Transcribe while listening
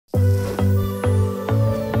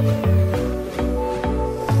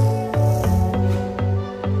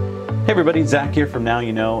Hey everybody, Zach here from Now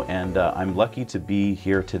You Know, and I'm lucky to be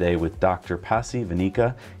here today with Dr. Pasi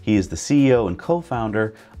Vanikka. He is the CEO and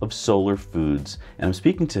co-founder of Solar Foods, and I'm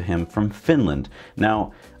speaking to him from Finland.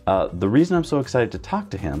 Now, the reason I'm so excited to talk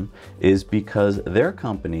to him is because their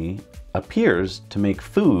company appears to make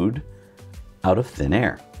food out of thin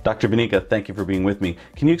air. Dr. Vanikka, thank you for being with me.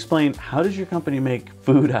 Can you explain, how does your company make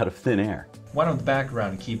food out of thin air? One of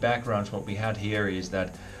the key backgrounds what we had here is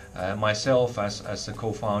that myself as a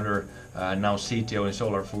co-founder, now CTO in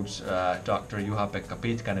Solar Foods, Dr. Juha-Pekka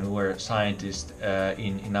Pitkänen, we were scientists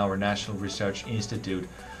in our National Research Institute.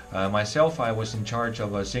 Myself, I was in charge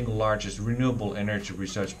of a single largest renewable energy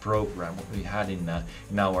research program what we had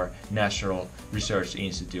in our National Research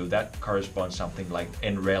Institute. That corresponds something like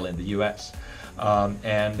NREL in the US.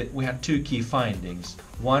 And we had two key findings.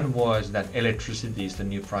 One was that electricity is the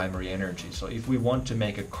new primary energy. So if we want to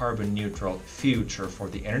make a carbon neutral future for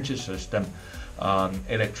the energy system,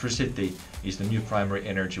 electricity is the new primary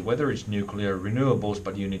energy, whether it's nuclear, renewables,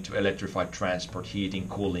 but you need to electrify transport, heating,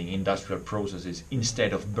 cooling, industrial processes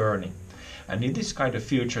instead of burning. And in this kind of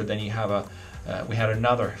future, then you have we had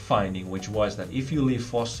another finding, which was that if you leave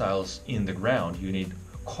fossils in the ground, you need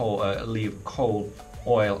leave coal,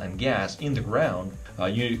 oil and gas in the ground,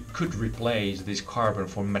 you could replace this carbon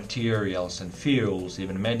for materials and fuels,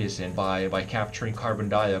 even medicine, by capturing carbon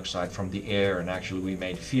dioxide from the air, and actually we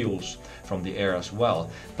made fuels from the air as well.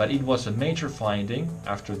 But it was a major finding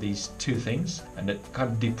after these two things, and it kind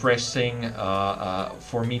of depressing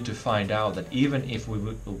for me to find out that even if we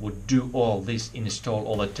would do all this, install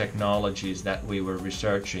all the technologies that we were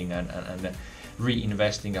researching and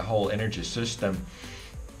reinvesting a whole energy system,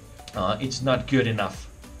 it's not good enough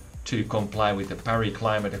to comply with the Paris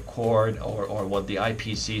Climate Accord or what the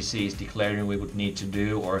IPCC is declaring we would need to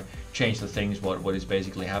do, or change the things what is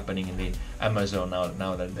basically happening in the Amazon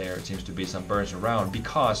now that there seems to be some burns around,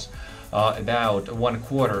 because about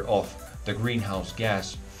 1/4 of the greenhouse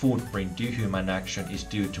gas footprint due human action is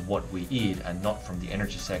due to what we eat and not from the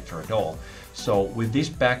energy sector at all. So with this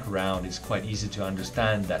background, it's quite easy to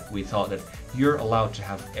understand that we thought that you're allowed to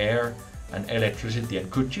have air and electricity, and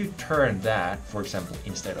could you turn that, for example,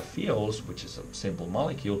 instead of fuels, which is a simple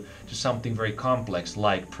molecule, to something very complex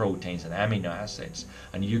like proteins and amino acids.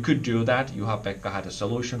 And you could do that. Juha-Pekka had a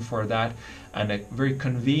solution for that, and a very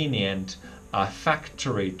convenient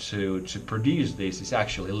factory to produce this is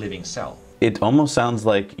actually a living cell. It almost sounds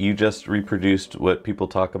like you just reproduced what people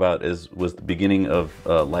talk about was the beginning of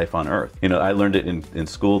life on Earth. You know, I learned it in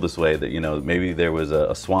school this way, that, you know, maybe there was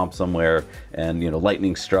a swamp somewhere and, you know,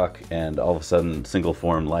 lightning struck and all of a sudden single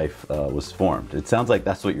form life was formed. It sounds like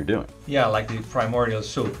that's what you're doing. Yeah, like the primordial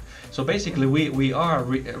soup. So basically we are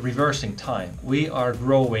reversing time. We are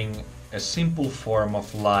growing a simple form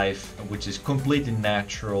of life which is completely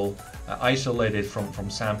natural, isolated from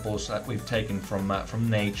samples that we've taken from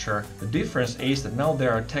nature. The difference is that now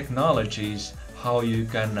there are technologies how you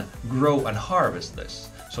can grow and harvest this.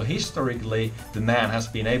 So historically, the man has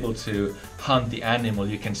been able to hunt the animal.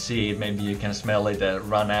 You can see it, maybe you can smell it,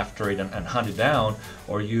 run after it and hunt it down,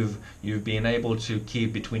 or you've been able to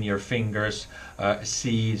keep between your fingers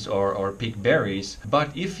seeds or pick berries. But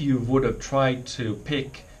if you would have tried to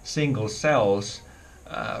pick single cells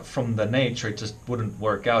from the nature, it just wouldn't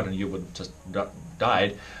work out and you would just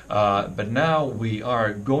died. But now we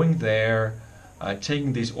are going there,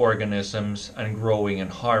 taking these organisms and growing and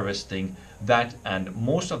harvesting that, and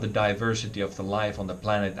most of the diversity of the life on the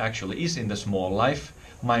planet actually is in the small life,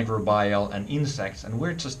 microbial and insects, and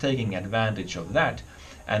we're just taking advantage of that.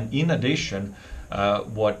 And in addition,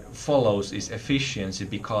 what follows is efficiency,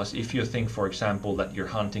 because if you think, for example, that you're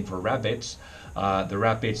hunting for rabbits, the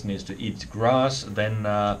rabbit needs to eat grass, then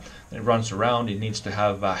it runs around, it needs to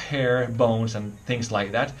have hair, bones and things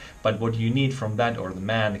like that. But what you need from that, or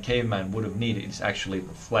the caveman would have needed, is actually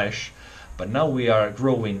the flesh. But now we are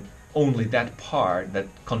growing only that part that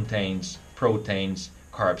contains proteins,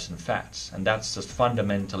 carbs and fats, and that's just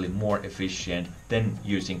fundamentally more efficient than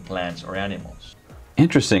using plants or animals.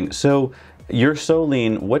 Interesting. So your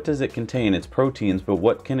solein, what does it contain? It's proteins, but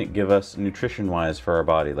what can it give us nutrition-wise for our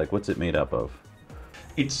body? Like, what's it made up of?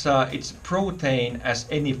 It's protein as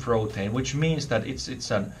any protein, which means that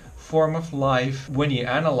it's a form of life. When you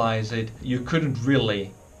analyze it, you couldn't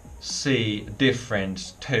really see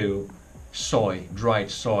difference to dried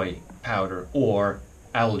soy powder or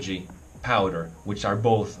algae powder, which are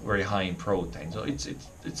both very high in protein. So it's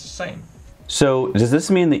the same. So does this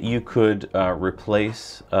mean that you could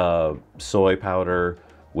replace soy powder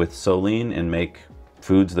with solein and make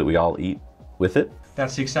foods that we all eat with it?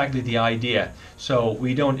 That's exactly the idea. So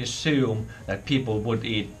we don't assume that people would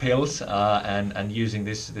eat pills and using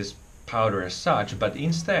this powder as such, but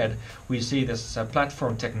instead we see this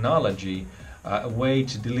platform technology a way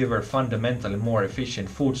to deliver fundamentally more efficient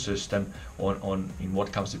food system in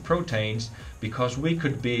what comes to proteins, because we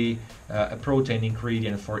could be a protein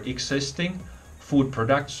ingredient for existing food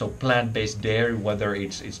products, so plant-based dairy, whether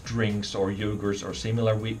it's drinks or yogurts or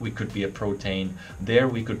similar, we could be a protein there.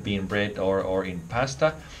 We could be in bread or in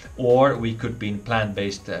pasta, or we could be in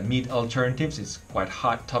plant-based meat alternatives. It's quite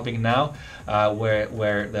hot topic now,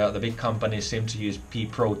 where the big companies seem to use pea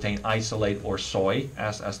protein isolate or soy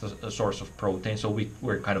as the source of protein. So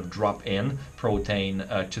we're kind of drop in protein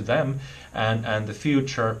to them, and the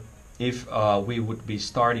future, if we would be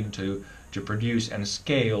starting to produce and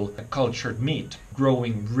scale cultured meat,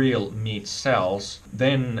 growing real meat cells,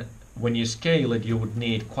 then when you scale it, you would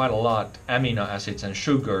need quite a lot amino acids and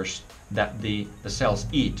sugars that the cells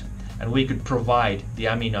eat. And we could provide the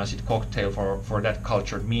amino acid cocktail for that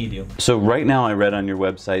cultured medium. So right now I read on your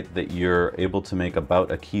website that you're able to make about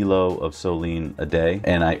 1 kilo of solein a day,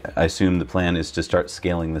 and I assume the plan is to start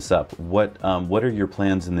scaling this up. What are your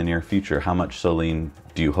plans in the near future? How much solein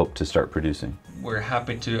do you hope to start producing? We're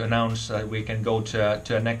happy to announce that we can go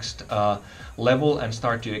to a next level and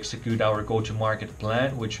start to execute our go-to-market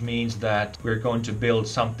plan, which means that we're going to build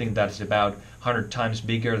something that is about 100 times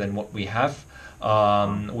bigger than what we have,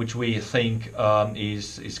 which we think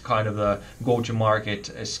is kind of a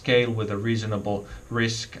go-to-market scale with a reasonable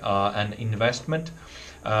risk and investment.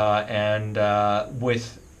 And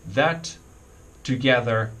with that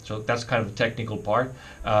together, so that's kind of the technical part,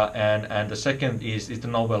 and the second is the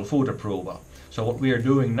novel food approval. So what we are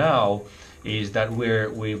doing now is that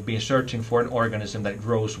we've been searching for an organism that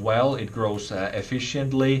grows well, it grows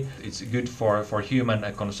efficiently, it's good for human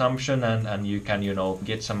consumption, and you can, you know,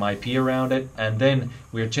 get some IP around it. And then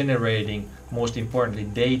we're generating, most importantly,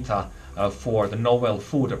 data for the novel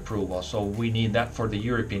food approval. So we need that for the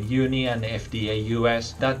European Union, FDA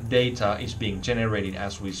US. That data is being generated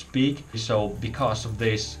as we speak. So because of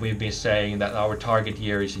this, we've been saying that our target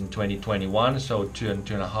year is in 2021, so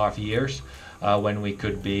 2.5 years. When we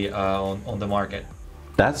could be on the market.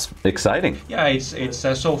 That's exciting. Yeah, it's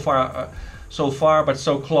so far, but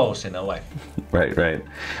so close in a way. Right.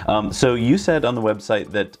 So you said on the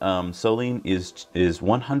website that solein is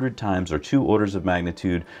 100 times or 2 orders of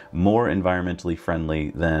magnitude more environmentally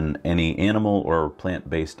friendly than any animal or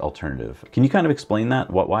plant-based alternative. Can you kind of explain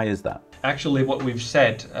that? Why is that? Actually, what we've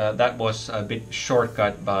said, that was a bit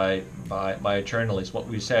shortcut by a journalist. What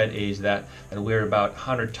we said is that we're about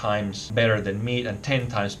 100 times better than meat and 10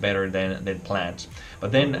 times better than plants.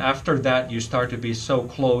 But then after that, you start to be so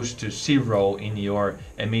close to zero in your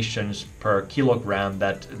emissions per kilogram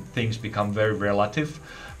that things become very relative.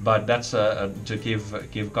 But that's to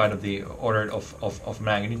give kind of the order of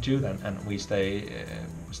magnitude, and we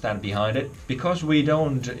stand behind it. Because we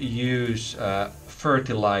don't use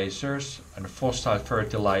fertilizers and fossil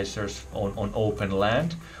fertilizers on open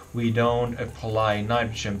land, we don't apply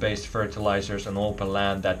nitrogen-based fertilizers on open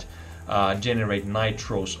land that generate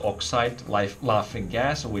nitrous oxide, laughing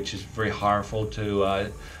gas, which is very harmful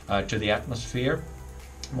to the atmosphere,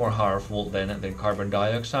 more harmful than carbon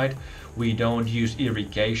dioxide. We don't use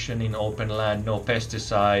irrigation in open land, no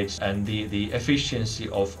pesticides, and the efficiency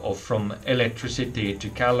of from electricity to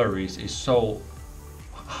calories is so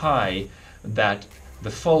high that the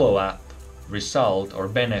follow-up result or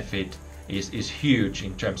benefit is huge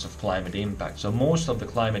in terms of climate impact. So most of the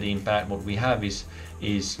climate impact what we have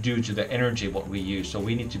is due to the energy what we use. So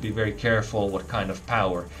we need to be very careful what kind of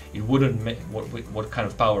power. It wouldn't what kind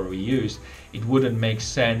of power we use. It wouldn't make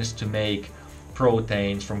sense to make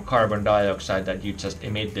proteins from carbon dioxide that you just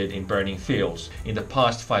emitted in burning fields. In the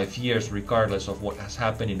past 5 years, regardless of what has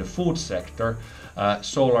happened in the food sector,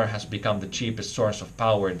 solar has become the cheapest source of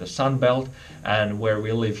power in the Sun Belt, and where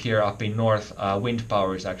we live here up in north, wind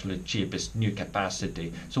power is actually the cheapest new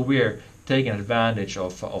capacity. So we're taking advantage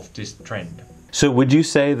of this trend. So would you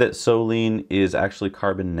say that solein is actually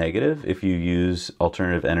carbon negative if you use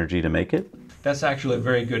alternative energy to make it? That's actually a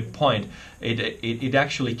very good point. It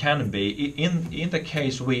actually can be. In the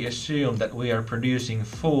case we assume that we are producing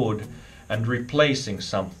food and replacing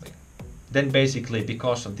something, then basically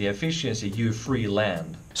because of the efficiency you free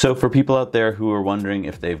land. So for people out there who are wondering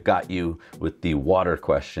if they've got you with the water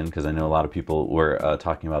question, because I know a lot of people were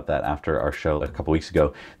talking about that after our show a couple weeks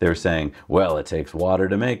ago, they were saying, well, it takes water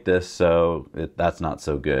to make this, so that's not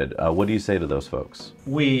so good. What do you say to those folks?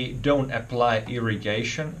 We don't apply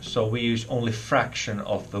irrigation, so we use only fraction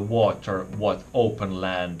of the water what open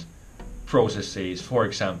land processes, for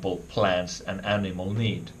example, plants and animal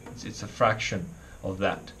need. It's a fraction of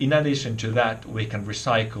that. In addition to that, we can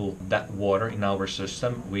recycle that water in our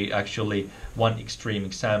system. We actually, one extreme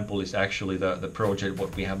example is actually the project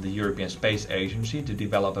what we have the European Space Agency to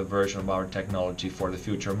develop a version of our technology for the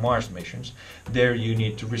future Mars missions. There you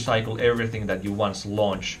need to recycle everything that you once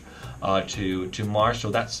launched to Mars,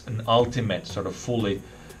 so that's an ultimate sort of fully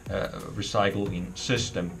recycling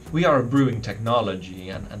system. We are a brewing technology,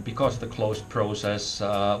 and because of the closed process,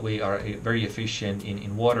 we are very efficient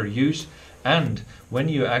in water use. And when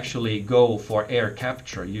you actually go for air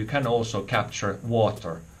capture, you can also capture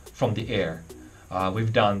water from the air.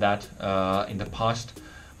 We've done that in the past.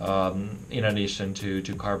 In addition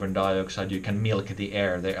to carbon dioxide, you can milk the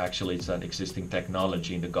air. There actually is an existing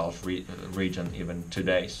technology in the Gulf region even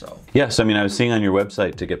today. So yes, I mean, I was seeing on your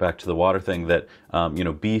website, to get back to the water thing, that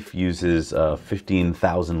beef uses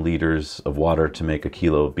 15,000 liters of water to make a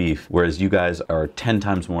kilo of beef, whereas you guys are 10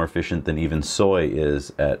 times more efficient than even soy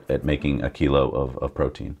is at making a kilo of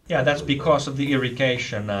protein. Yeah, that's because of the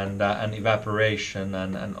irrigation and evaporation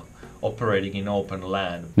and operating in open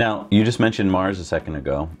land. Now, you just mentioned Mars a second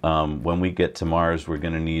ago. When we get to Mars, we're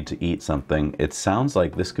going to need to eat something. It sounds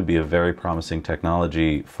like this could be a very promising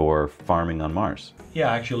technology for farming on Mars. Yeah,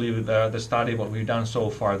 actually, the study, what we've done so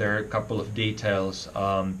far, there are a couple of details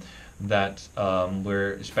that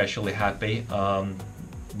we're especially happy,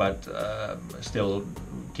 but still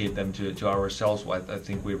keep them to ourselves. I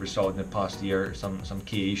think we resolved in the past year some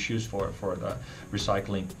key issues for the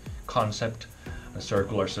recycling concept, a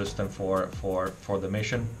circular system for the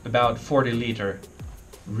mission. About 40-liter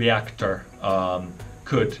reactor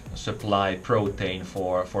could supply protein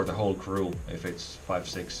for the whole crew if it's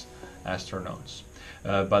 5-6 astronauts.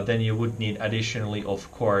 But then you would need additionally,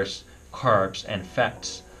 of course, carbs and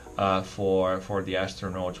fats for the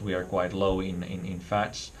astronauts. We are quite low in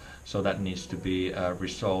fats, so that needs to be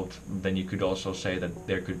resolved. Then you could also say that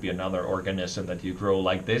there could be another organism that you grow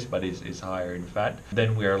like this, but is higher in fat.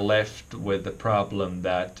 Then we are left with the problem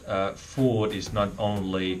that food is not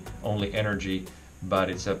only energy, but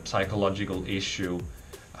it's a psychological issue,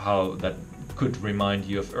 how that could remind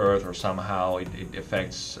you of Earth, or somehow it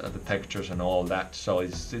affects the textures and all that. So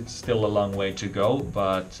it's still a long way to go,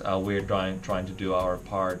 but we're trying to do our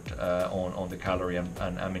part on the calorie and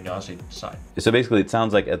amino acid side. So basically, it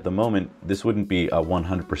sounds like at the moment, this wouldn't be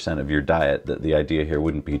 100% of your diet. The idea here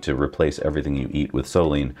wouldn't be to replace everything you eat with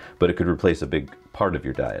solein, but it could replace a big part of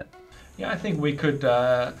your diet. Yeah, I think we could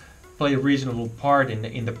play a reasonable part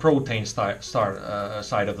in the protein side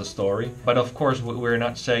of the story. But of course, we're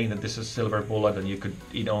not saying that this is silver bullet and you could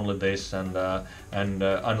eat only this, and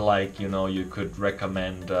unlike, you could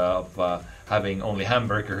recommend having only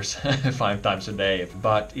hamburgers 5 times a day.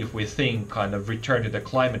 But if we think kind of return to the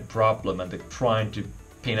climate problem and trying to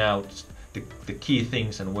pin out the key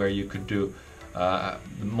things and where you could do the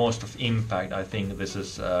most of impact, I think this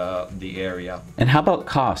is the area. And how about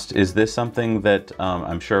cost? Is this something that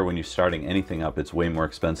I'm sure when you're starting anything up, it's way more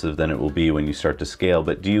expensive than it will be when you start to scale,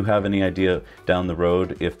 but do you have any idea down the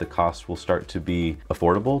road if the cost will start to be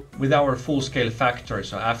affordable? With our full-scale factory,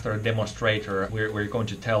 so after a demonstrator, we're going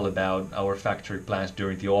to tell about our factory plans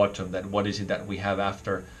during the autumn, that what is it that we have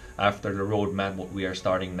after the roadmap, what we are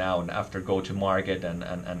starting now, and after go to market and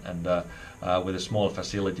with a small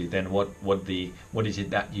facility, then what is it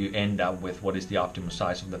that you end up with, what is the optimal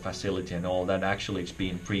size of the facility, and all that actually is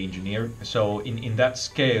being pre-engineered. So in that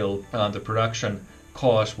scale, the production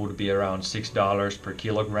cost would be around $6 per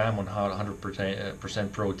kilogram on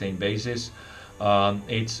 100% protein basis.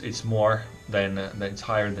 It's more than it's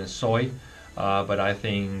higher than soy, but I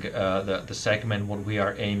think the segment what we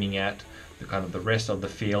are aiming at, the kind of the rest of the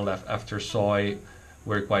field after soy,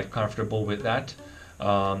 we're quite comfortable with that,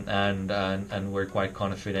 and we're quite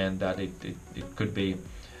confident that it could be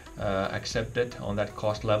accepted on that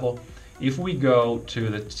cost level. If we go to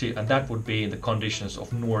and that would be in the conditions of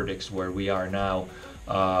Nordics where we are now,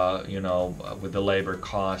 with the labor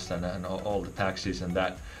cost and all the taxes and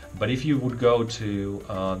that. But if you would go to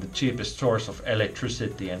the cheapest source of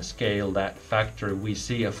electricity and scale that factor, we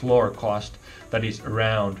see a floor cost that is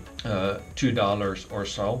around $2 or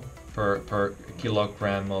so per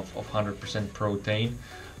kilogram of 100% protein.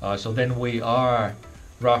 So then we are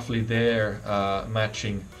roughly there,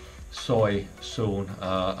 matching soy soon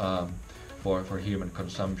for human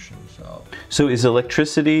consumption. So is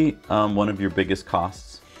electricity one of your biggest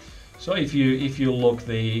costs? So if you look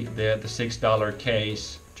the $6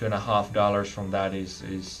 case, $2.50 from that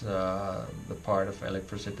is the part of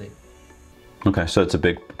electricity. Okay, so it's a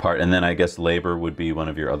big part, and then I guess labor would be one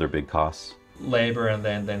of your other big costs. labor and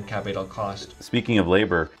then capital cost. Speaking of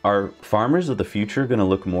labor, are farmers of the future going to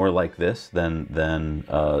look more like this than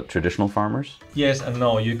traditional farmers? Yes and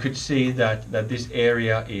no. You could see that this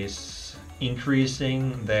area is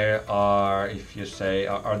increasing. There are, if you say,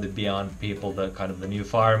 are the beyond people the kind of the new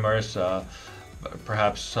farmers?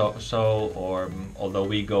 Perhaps so, or although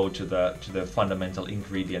we go to the fundamental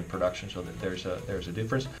ingredient production, so that there's a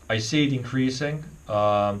difference. I see it increasing,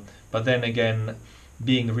 but then again,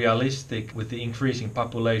 being realistic with the increasing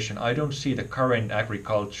population, I don't see the current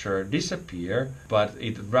agriculture disappear, but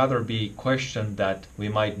it rather be questioned that we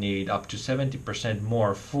might need up to 70%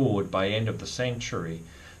 more food by end of the century.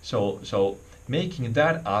 So making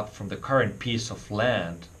that up from the current piece of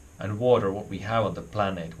land and water what we have on the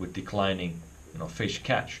planet with declining fish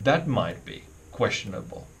catch, that might be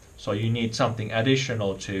questionable. So you need something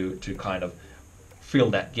additional to kind of fill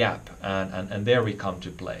that gap, and there we come to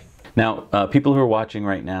play. Now, people who are watching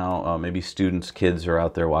right now, maybe students, kids are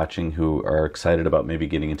out there watching who are excited about maybe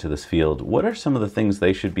getting into this field. What are some of the things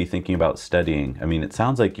they should be thinking about studying? I mean, it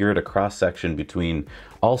sounds like you're at a cross section between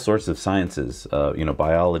all sorts of sciences,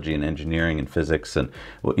 biology and engineering and physics, and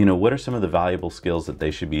what are some of the valuable skills that they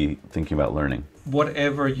should be thinking about learning?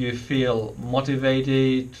 Whatever you feel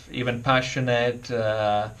motivated, even passionate,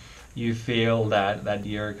 you feel that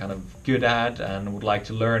you're kind of good at and would like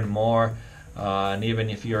to learn more. And even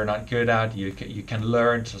if you're not good at, you can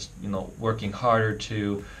learn just working harder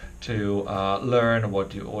to learn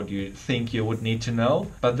what you think you would need to know.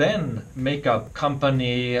 But then make a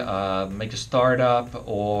company, make a startup,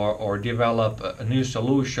 or develop a new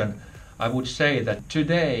solution. I would say that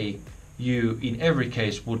today you in every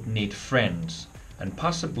case would need friends, and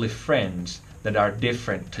possibly friends that are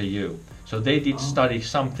different to you. So they did study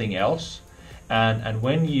something else, and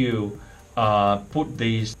when you put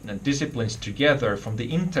these disciplines together from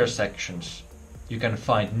the intersections, you can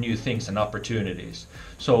find new things and opportunities.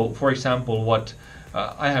 So, for example,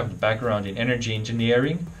 I have a background in energy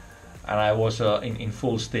engineering, and I was in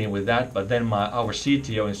full steam with that. But then our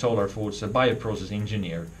CTO in Solar Foods, a bioprocess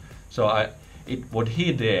engineer. So what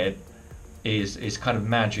he did is kind of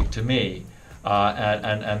magic to me.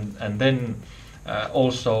 And then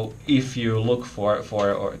also, if you look for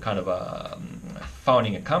or kind of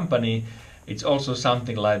founding a company, it's also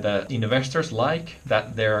something like the investors like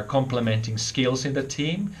that there are complementing skills in the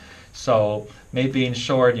team. So maybe in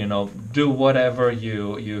short, do whatever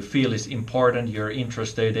you feel is important, you're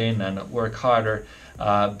interested in, and work harder.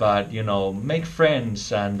 But make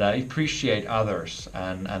friends and appreciate others,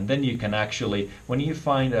 and then you can actually, when you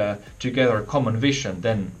find together a common vision,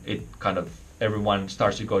 then it kind of everyone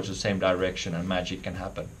starts to go to the same direction, and magic can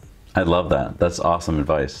happen. I love that. That's awesome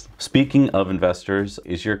advice. Speaking of investors,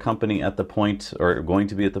 is your company at the point, or going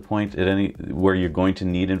to be at the point where you're going to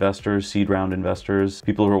need investors, seed round investors?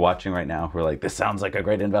 People who are watching right now who are like, this sounds like a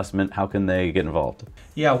great investment, how can they get involved?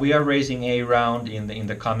 Yeah, we are raising a round in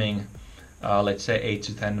the coming, let's say 8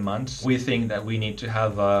 to 10 months. We think that we need to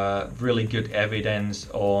have really good evidence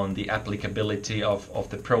on the applicability of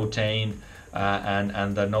the protein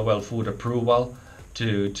and the novel food approval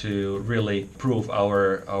to really prove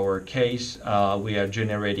our case. We are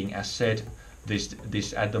generating, as said,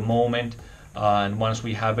 this at the moment, and once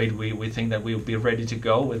we have it, we think that we'll be ready to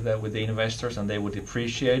go with the investors, and they would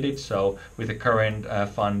appreciate it. So with the current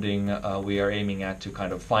funding, we are aiming at to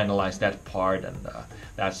kind of finalize that part, and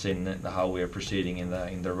that's in how we are proceeding in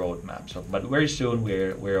the roadmap. So, but very soon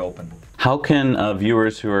we're open. How can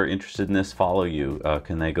viewers who are interested in this follow you?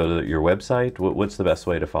 Can they go to your website? What's the best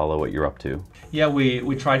way to follow what you're up to? Yeah,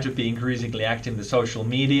 we try to be increasingly active in the social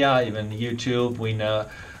media, even YouTube.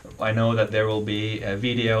 I know that there will be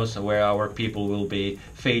videos where our people will be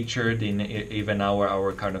featured in even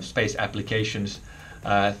our kind of space applications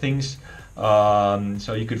things.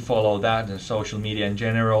 So you could follow that in social media in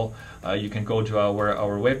general. You can go to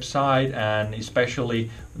our website, and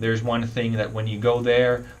especially there's one thing that when you go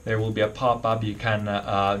there will be a pop-up. You can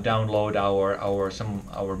download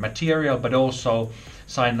our material, but also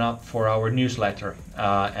sign up for our newsletter,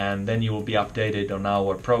 and then you will be updated on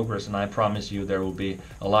our progress. And I promise you, there will be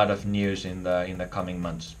a lot of news in the coming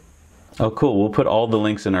months. Oh, cool. We'll put all the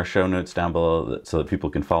links in our show notes down below so that people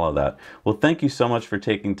can follow that. Well, thank you so much for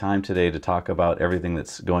taking time today to talk about everything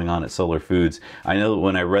that's going on at Solar Foods. I know that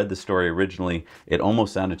when I read the story originally, it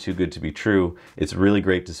almost sounded too good to be true. It's really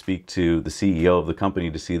great to speak to the CEO of the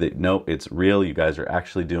company to see that, no, it's real. You guys are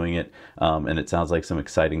actually doing it. And it sounds like some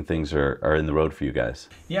exciting things are in the road for you guys.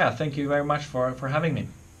 Yeah, thank you very much for having me.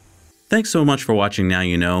 Thanks so much for watching Now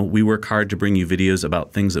You Know. We work hard to bring you videos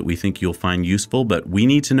about things that we think you'll find useful, but we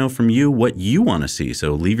need to know from you what you want to see,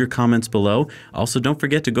 so leave your comments below. Also, don't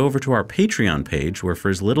forget to go over to our Patreon page, where for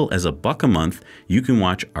as little as $1 a month, you can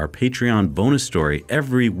watch our Patreon bonus story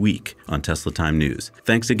every week on Tesla Time News.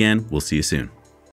 Thanks again. We'll see you soon.